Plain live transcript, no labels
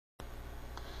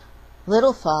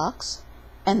Little Fox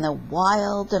and the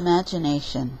Wild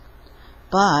Imagination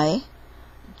by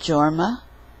Jorma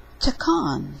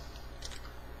Taccone.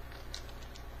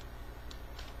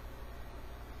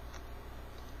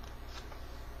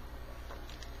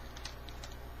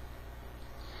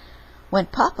 When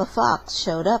Papa Fox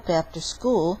showed up after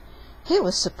school, he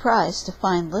was surprised to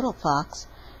find Little Fox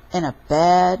in a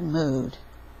bad mood.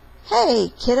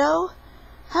 "Hey, kiddo,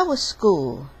 how was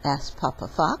school?" asked Papa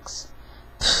Fox.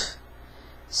 "Pfft,"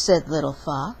 said Little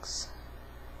Fox.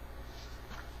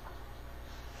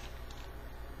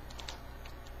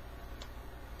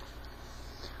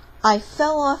 "I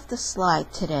fell off the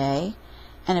slide today,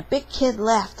 and a big kid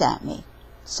laughed at me,"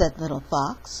 said Little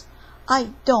Fox.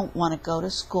 "I don't want to go to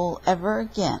school ever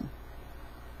again."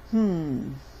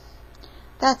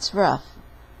 That's rough,"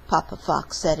 Papa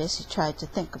Fox said as he tried to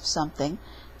think of something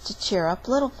to cheer up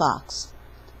Little Fox.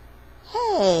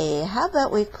 "Hey, how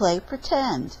about we play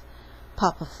pretend?"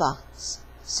 Papa Fox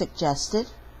suggested.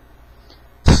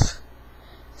 "Pfft,"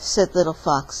 said Little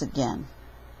Fox again.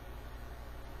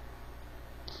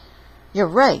 "You're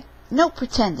right, no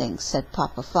pretending," said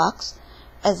Papa Fox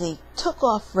as he took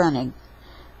off running.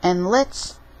 "And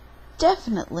let's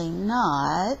definitely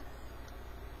not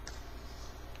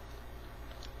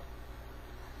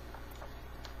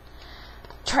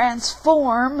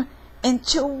transform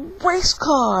into race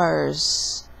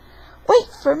cars. Wait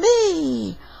for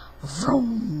me!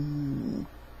 Vroom!"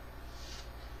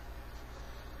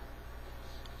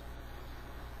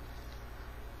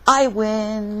 "I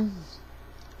win!"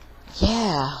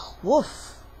 "Yeah,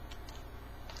 woof!"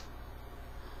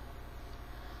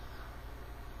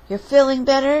 "You're feeling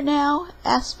better now?"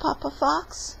 asked Papa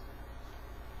Fox.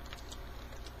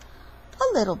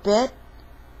 "A little bit."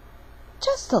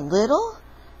 "Just a little?"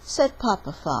 said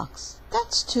Papa Fox.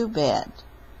 "That's too bad."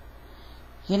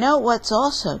 "You know what's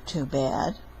also too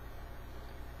bad?"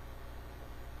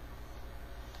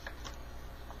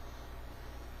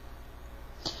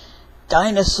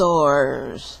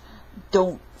 "Dinosaurs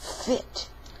don't fit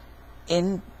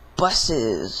in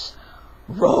buses.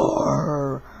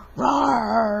 Roar,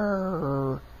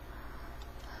 roar."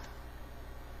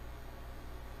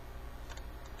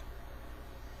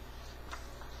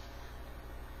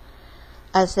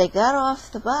 As they got off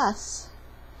the bus,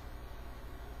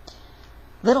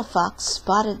 Little Fox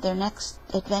spotted their next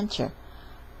adventure.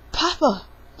 "Papa,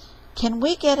 can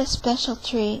we get a special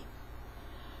treat?"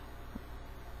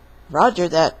 "Roger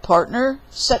that, partner.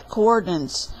 Set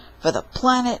coordinates for the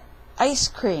planet ice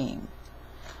cream."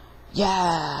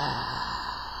 "Yeah."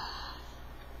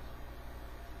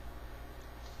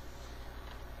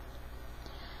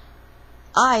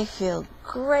 "I feel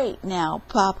great now,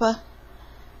 Papa."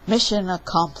 "Mission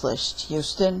accomplished,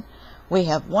 Houston. We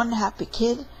have one happy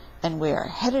kid, and we are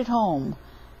headed home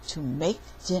to make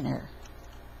dinner."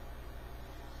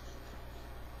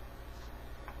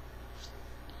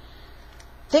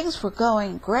 Things were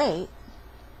going great,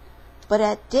 but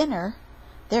at dinner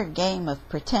their game of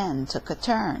pretend took a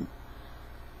turn.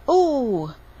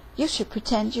 "Ooh, you should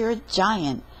pretend you're a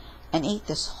giant and eat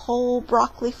this whole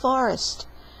broccoli forest,"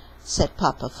 said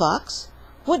Papa Fox.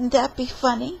 "Wouldn't that be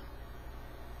funny?"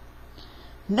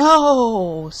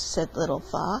 "No," said Little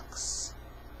Fox.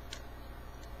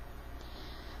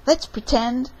 "Let's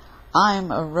pretend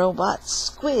I'm a robot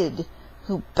squid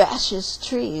who bashes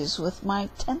trees with my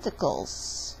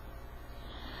tentacles."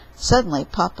 Suddenly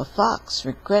Papa Fox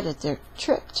regretted their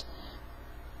trip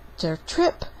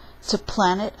to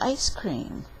Planet Ice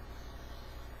Cream.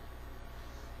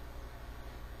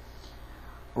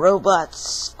 "Robot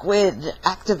squid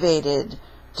activated.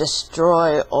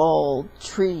 Destroy all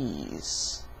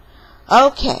trees."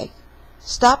 "Okay,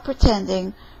 stop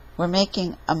pretending we're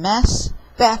making a mess.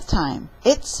 Bath time.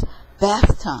 It's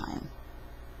bath time."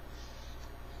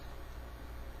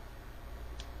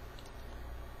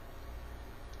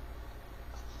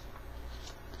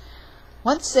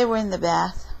 Once they were in the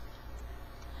bath,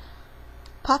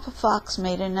 Papa Fox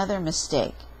made another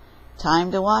mistake.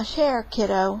 "Time to wash hair,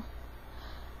 kiddo."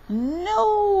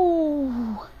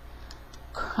 "No!"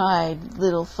 cried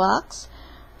Little Fox.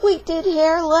 "We did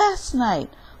hair last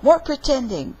night. More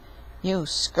pretending, you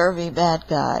scurvy bad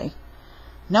guy."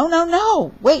 "No, no,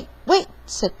 no! Wait, wait!"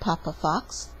 said Papa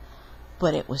Fox.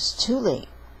 But it was too late.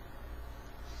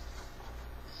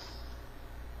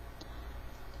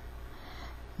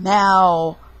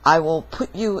 "Now I will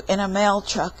put you in a mail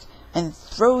truck and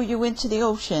throw you into the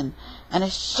ocean, and a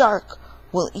shark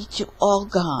will eat you all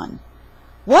gone."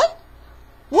 "What?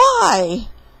 Why?"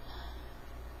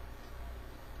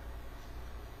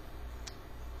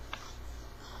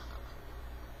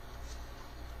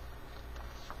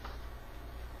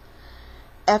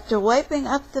 After wiping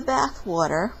up the bath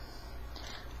water,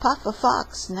 Papa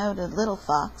Fox noted Little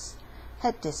Fox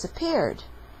had disappeared.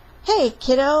 "Hey,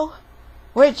 kiddo,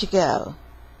 where'd you go?"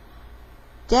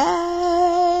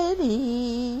 "Daddy,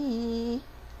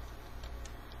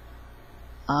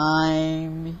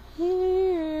 I'm here."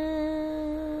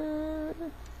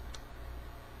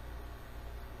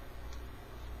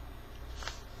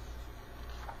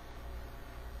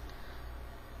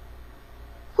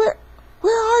 Where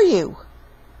are you?"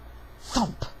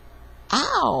 Thump!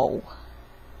 Ow!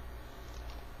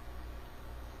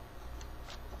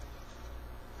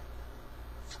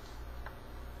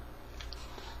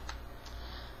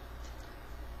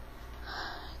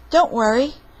 "Don't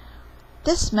worry.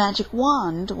 This magic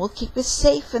wand will keep us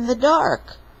safe in the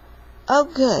dark." "Oh,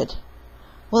 good.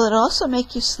 Will it also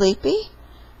make you sleepy?"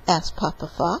 asked Papa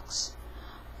Fox.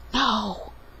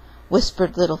 "No,"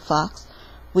 whispered Little Fox.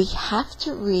 "We have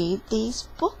to read these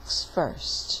books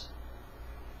first."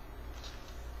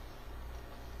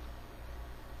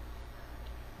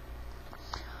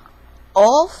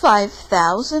 "All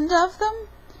 5,000 of them?"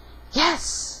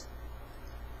 "Yes."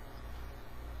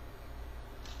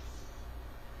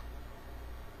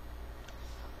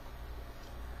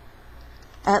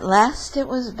 At last it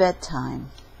was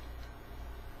bedtime.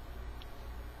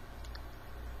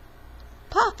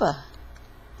 "Papa,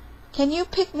 can you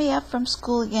pick me up from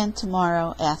school again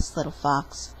tomorrow?" asked Little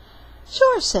Fox.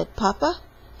 "Sure," said Papa.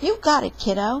 "You got it,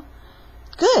 kiddo."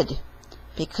 "Good,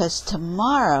 because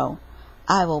tomorrow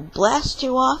I will blast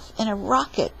you off in a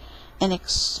rocket and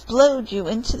explode you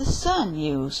into the sun,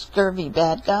 you scurvy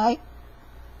bad guy."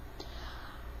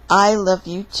 "I love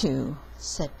you too,"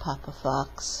 said Papa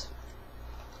Fox.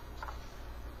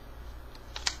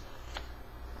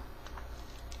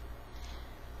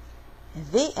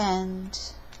 The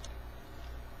end.